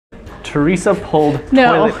Teresa pulled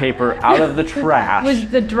toilet paper out of the trash. It was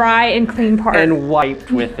the dry and clean part. And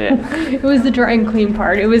wiped with it. It was the dry and clean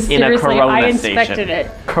part. It was seriously, I inspected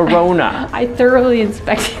it. Corona. I thoroughly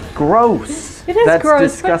inspected it. Gross. It is That's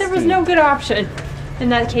gross, disgusting. but there was no good option in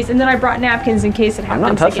that case. And then I brought napkins in case it happens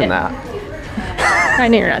I'm not touching that. I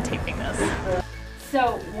know you're not taping this.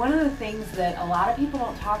 So one of the things that a lot of people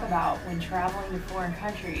don't talk about when traveling to foreign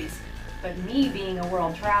countries, but me being a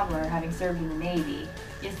world traveler, having served in the Navy,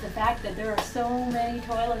 is the fact that there are so many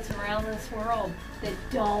toilets around this world that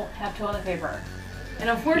don't have toilet paper.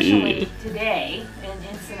 And unfortunately, today in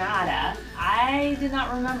Ensenada, I did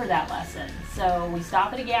not remember that lesson. So we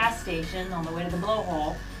stop at a gas station on the way to the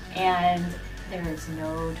blowhole, and there is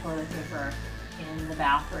no toilet paper in the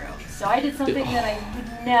bathroom. So I did something that I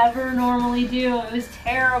would never normally do. It was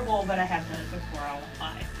terrible, but I have done it before all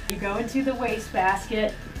my life. You go into the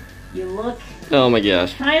wastebasket, you look, oh my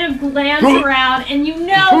gosh, kind of glance around, and you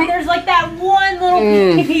know there's like that one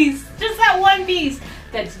little piece, just that one piece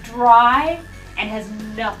that's dry and has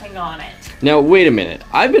nothing on it. Now wait a minute,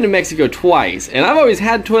 I've been to Mexico twice and I've always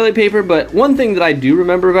had toilet paper, but one thing that I do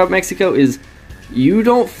remember about Mexico is you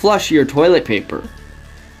don't flush your toilet paper.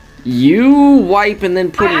 You wipe and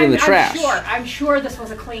then put it in the trash. I'm sure this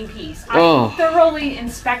was a clean piece. I thoroughly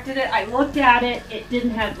inspected it. I looked at it. It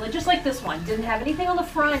didn't have, just like this one, didn't have anything on the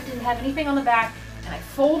front, didn't have anything on the back. And I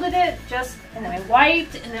folded it and then I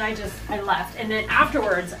wiped, and then I left. And then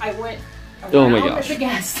afterwards, I went around at the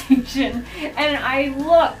gas station, and I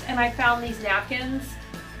looked, and I found these napkins.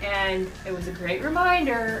 And it was a great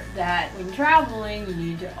reminder that when traveling, you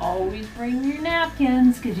need to always bring your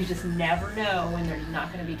napkins, because you just never know when there's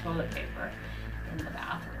not going to be toilet paper in the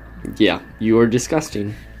bathroom. Yeah, you are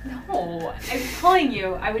disgusting. No, I'm telling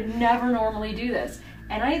you, I would never normally do this.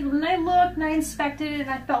 And I looked and I inspected it, and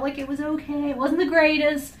I felt like it was okay. It wasn't the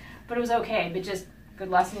greatest, but it was okay. But just good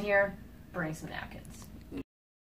lesson here, bring some napkins.